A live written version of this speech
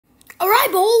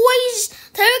Alright boys,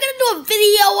 today we're gonna do a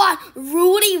video on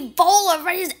Rudy VÖLLER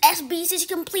versus SBC. He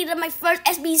completed my first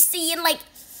SBC in like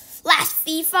last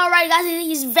FIFA, right guys?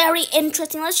 He's very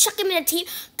interesting. Let's check him in the team.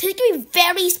 He's gonna be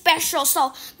very special.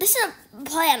 So this is a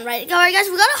plan, right? Alright guys,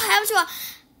 we're gonna have to a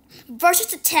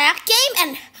versus attack game,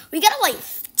 and we gotta like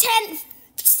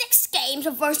 6 games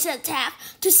of versus attack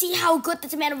to see how good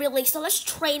this man really is. So let's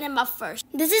train him up first.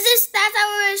 This is his stats.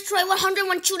 I was trained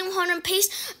 101 shooting, 100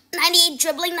 pace, 98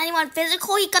 dribbling, 91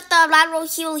 physical. He got the lateral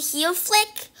heel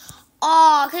flick.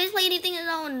 Oh, can he play anything?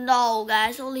 No,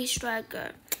 guys, only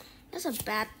striker. That's a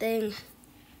bad thing.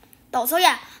 No, so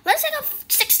yeah, let's take up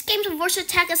 6 games of versus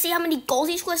attack and see how many goals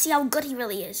he scores, see how good he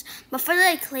really is. But first,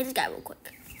 I play this guy real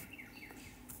quick.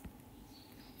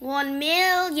 1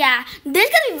 mil, yeah. This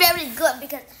is gonna be very good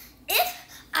because if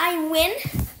I win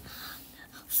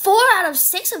 4 out of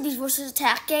 6 of these versus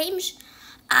attack games,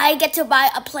 I get to buy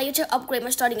a player to upgrade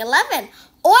my starting 11,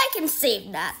 or I can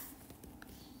save that.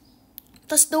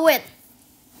 Let's do it.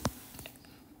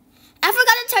 I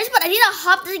forgot to tell you, but I need to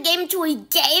hop this game to a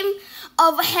game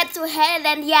of head-to-head, and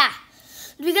then yeah,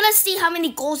 we're gonna see how many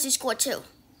goals he scored too.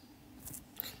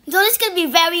 So this is gonna be a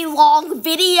very long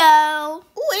video.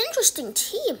 Ooh, interesting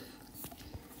team.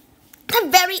 A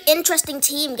very interesting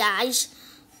team, guys.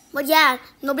 But yeah,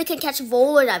 nobody can catch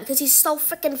VÖLLER now because he's so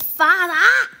freaking fast.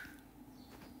 Ah!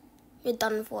 You're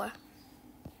done for.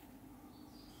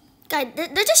 Guys,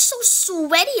 they're just so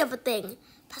sweaty of a thing.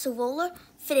 Pass to VÖLLER.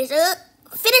 Finish it.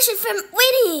 Finish it from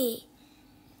Vinny.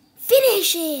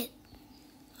 Finish it.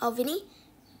 Oh, Vinny.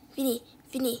 You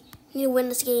need to win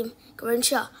this game.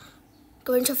 Garrincha,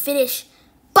 finish.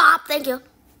 Bob, thank you.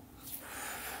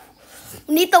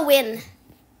 We need to win.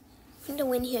 We need to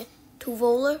win here. To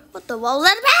VÖLLER. What the world?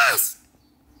 Let it pass!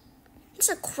 It's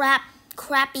a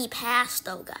crappy pass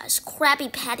though, guys. Crappy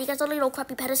pass. You guys don't know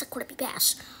crappy pass. It's a crappy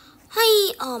pass.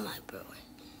 Hi. Oh my bro.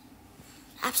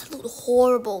 Absolute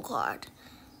horrible card.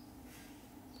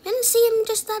 I didn't see him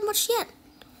just that much yet.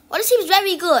 Well, this seems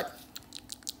very good.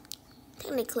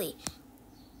 Technically.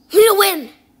 We need to win.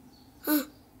 Huh.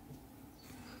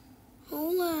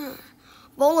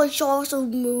 VÖLLER shows those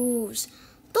moves.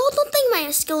 Don't think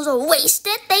my skills are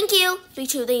wasted. Thank you.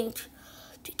 3-2,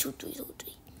 3-2.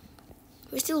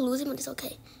 We're still losing, but it's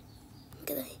okay.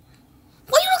 Why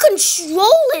you not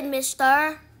controlling,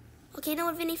 mister? Okay,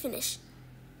 now Vinny finish.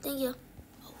 Thank you.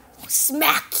 Oh,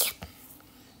 smack.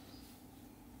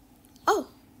 Oh,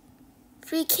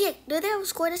 free kick. Did they ever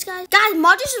score this guy? Guys,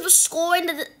 Marcus was scoring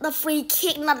the free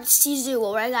kick, not the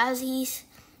C0, right, guys? He's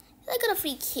like a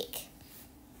free kick.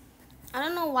 I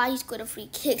don't know why he's good at free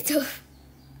kick though.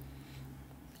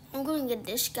 I'm going to get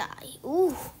this guy.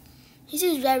 Ooh, he's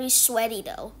just very sweaty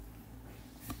though.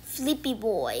 Flippy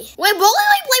boy. Wait, bro,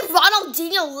 like play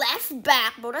Ronaldinho left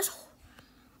back, bro. I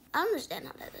don't understand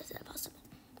how that is possible.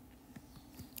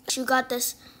 You got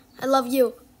this. I love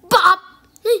you. Bob.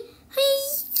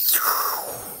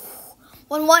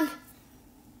 1-1.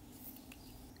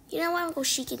 You know what? I'm gonna go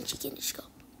chicken. Just go.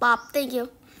 Bob, thank you.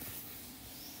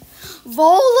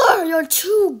 VÖLLER, you're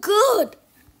too good.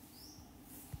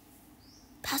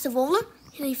 Pass to VÖLLER,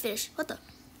 and then you finish. What the?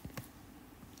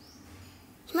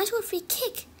 He might as well free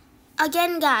kick.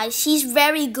 Again, guys, he's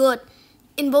very good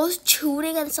in both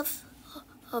shooting and stuff.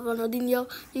 Oh, Ronaldinho,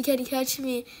 you can't catch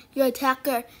me. You're an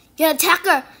attacker. You can't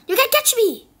catch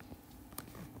me.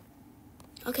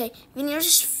 Okay, Vinny,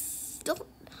 just don't.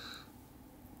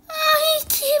 He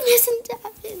keeps missing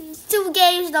tappings. 2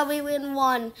 games, though, we win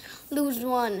 1, lose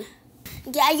 1.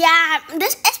 Yeah.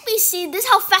 This SBC, this is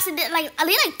how fast it did. Like, I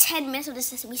need like 10 minutes of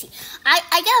this SBC.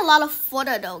 I get a lot of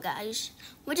fodder though, guys,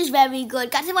 which is very good.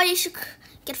 Guys, that's why you should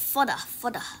get fodder.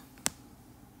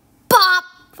 Pop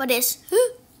for this.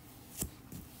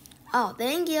 Oh,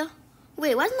 thank you.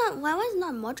 Wait, why was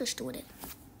not Modric doing it?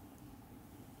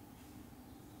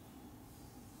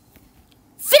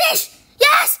 Finish!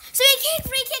 Yes!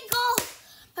 Free kick goal.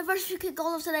 My first free kick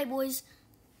goal of today, boys.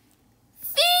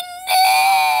 Finish!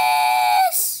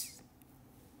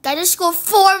 I just scored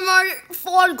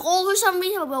 4 goals for some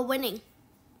reason. We're winning.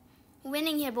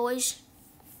 Winning here, boys.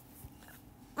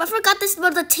 I forgot this,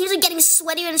 but the teams are getting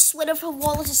sweatier and sweatier for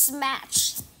VÖLLER's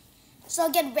match. So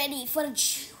get ready for the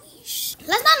Jewish.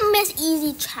 Let's not miss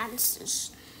easy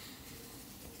chances.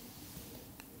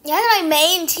 Yeah, my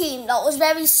main team though was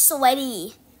very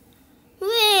sweaty.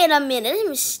 Wait a minute, this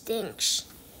even stinks.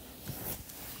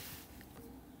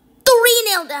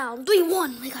 3-0 down,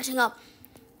 3-1. We're catching up.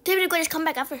 David, go just come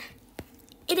back after.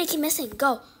 They keep missing.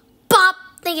 Go. Bob.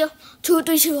 Thank you.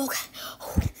 2-3-2. Okay.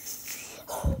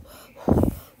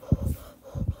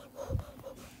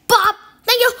 Bob.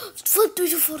 Thank you.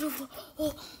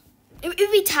 4-3-2.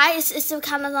 If we tie, it's still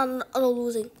counted on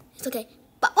losing. It's okay.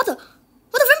 But what the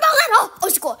friend ball that? Oh, he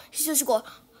scored. He still scored.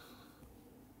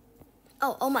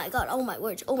 Oh my God. Oh my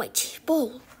words. Oh my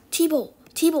T-ball.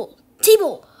 Hey,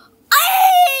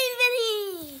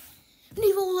 Vinny!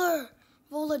 Vinny VÖLLER.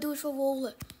 VÖLLER, do it for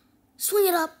VÖLLER. Swing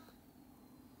it up.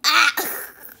 Ah!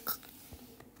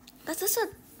 That's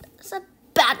a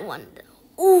bad one.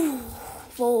 Ooh,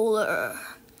 VÖLLER.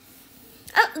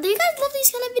 Do you guys love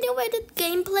these kind of video edited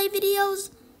gameplay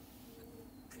videos?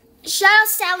 Shout out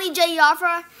Sally JR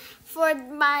for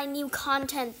my new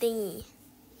content thingy.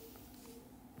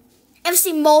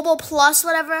 FC Mobile Plus,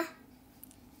 whatever.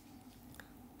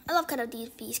 I love kind of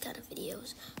these kind of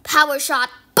videos. Power shot.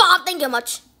 Bob, thank you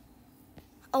much.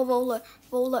 Oh,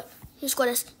 VÖLLER. You score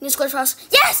this. You score this for us.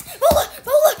 Yes!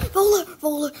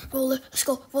 VÖLLER. Let's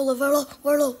go.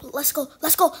 VÖLLER. Let's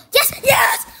go.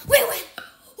 Yes! We win.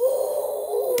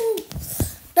 Ooh.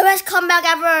 The best comeback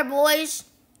ever, boys.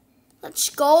 Let's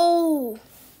go.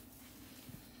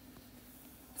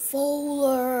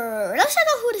 VÖLLER. Let's check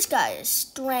out who this guy is.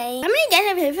 Strange. How many games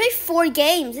have we played? 4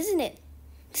 games, isn't it?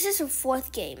 This is the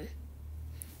 4th game.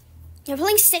 We're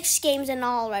playing 6 games in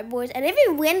all, right, boys? And if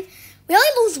we win, we only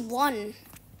lose 1.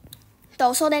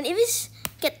 Though, so then if we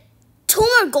get 2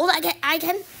 more goals, I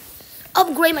can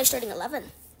upgrade my starting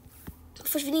 11.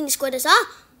 First, we need to score this.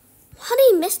 How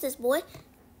did he miss this, boy?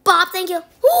 Bob, thank you.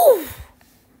 Woo!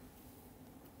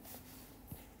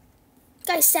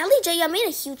 Guys, Sally JR made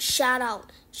a huge shout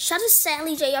out. Shout out to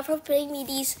Sally JR for playing me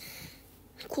these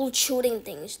cool shooting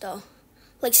things, though.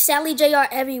 Like Sally JR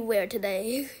everywhere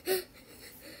today.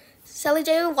 Sally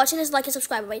JR watching this, like and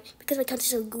subscribe, right? Because my content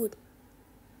is so good.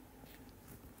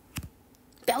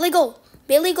 Barely go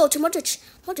to Modric.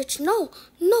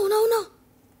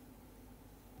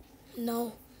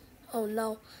 No. Oh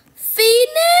no. Finish!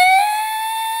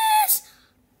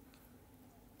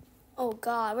 Oh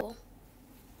God.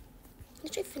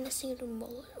 Let's try finishing the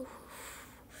ball.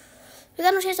 We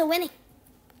got no chance of winning.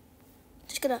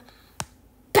 Just gonna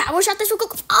power shot this will go.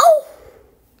 Oh!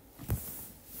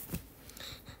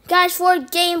 Guys, 4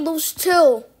 game, lose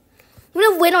 2. We're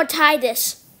gonna win or tie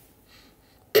this.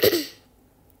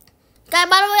 Guys,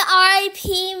 by the way, RIP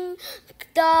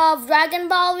the Dragon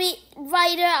Ball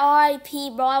writer.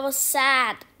 RIP, bro. I was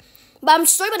sad. But I'm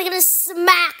sorry, but they're gonna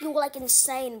smack you like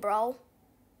insane, bro.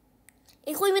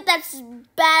 Including with that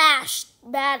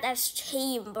badass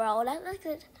team, bro. That's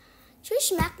good. Should we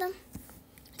smack them?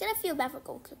 I gotta feel bad for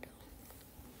Goku, though.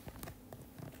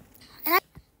 And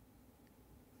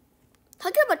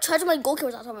talking about tragic, my goalkeeper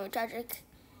was also tragic.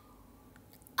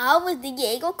 I was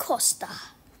Diego Costa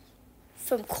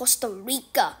from Costa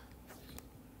Rica.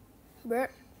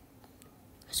 Bert.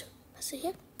 Pass it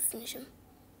here. Finish him.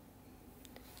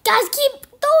 Guys,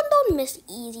 don't miss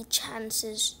easy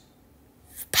chances.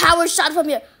 Power shot from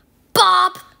here.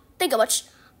 Bob. Think how much.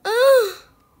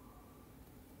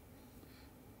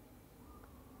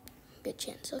 Good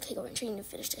chance. Okay, go and trying to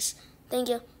finish this. Thank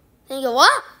you.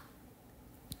 What?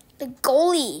 The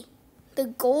goalie,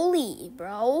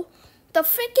 bro. The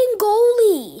freaking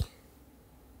goalie.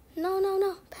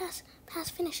 No. Pass,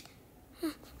 finish.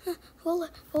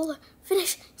 VÖLLER,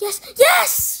 finish.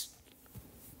 Yes!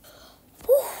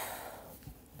 Whew.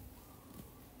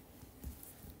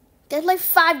 There's like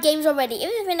 5 games already.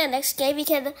 Even in the next game, we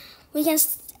can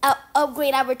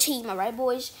upgrade our team, alright,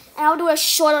 boys? And I'll do a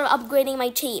short on upgrading my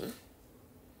team.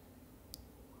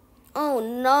 Oh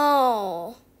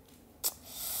no.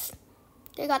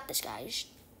 They got this, guys.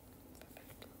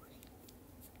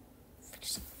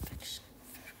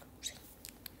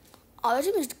 Oh, this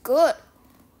team is good.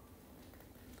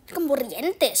 Look at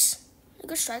Morientes.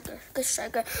 Good striker.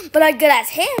 But not good as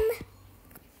him.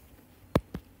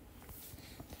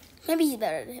 Maybe he's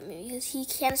better than him because he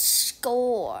can't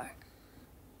score.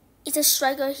 He's a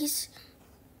striker.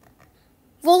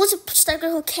 VÖLLER's a striker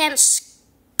who can't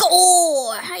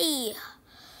score. Hey.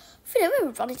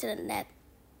 We're running to the net.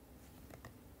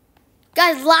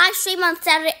 Guys, live stream on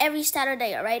Saturday, every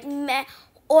Saturday, alright?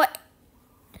 Or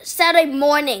Saturday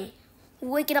morning,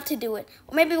 waking up to do it.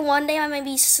 Or maybe one day I might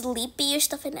be sleepy or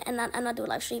stuff and not do a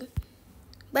live stream.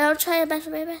 But I'll try my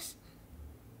best.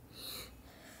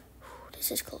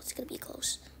 This is close. It's gonna be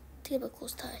close. It's gonna be a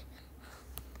close tie.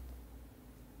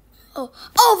 Oh,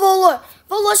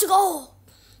 VÖLLER should go.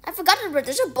 I forgot that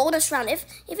there's a bonus round. If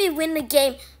we win the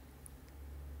game,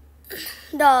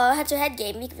 the head-to-head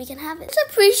game, we can have it. Just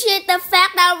appreciate the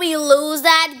fact that we lose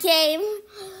that game.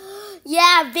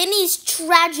 Yeah, Vinny's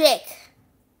tragic.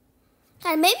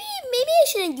 And maybe I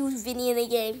shouldn't use Vinny in the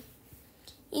game.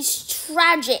 He's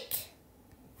tragic.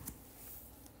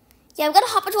 Yeah, I'm gonna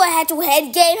hop into a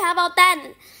head-to-head game. How about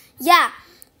that? Yeah,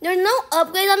 There's no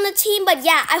upgrade on the team, but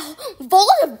yeah,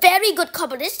 VÖLLER is a very good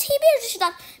couple. This team is just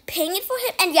not paying it for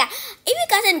him. And yeah, if you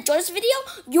guys enjoyed this video,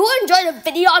 you'll enjoy the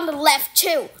video on the left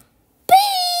too.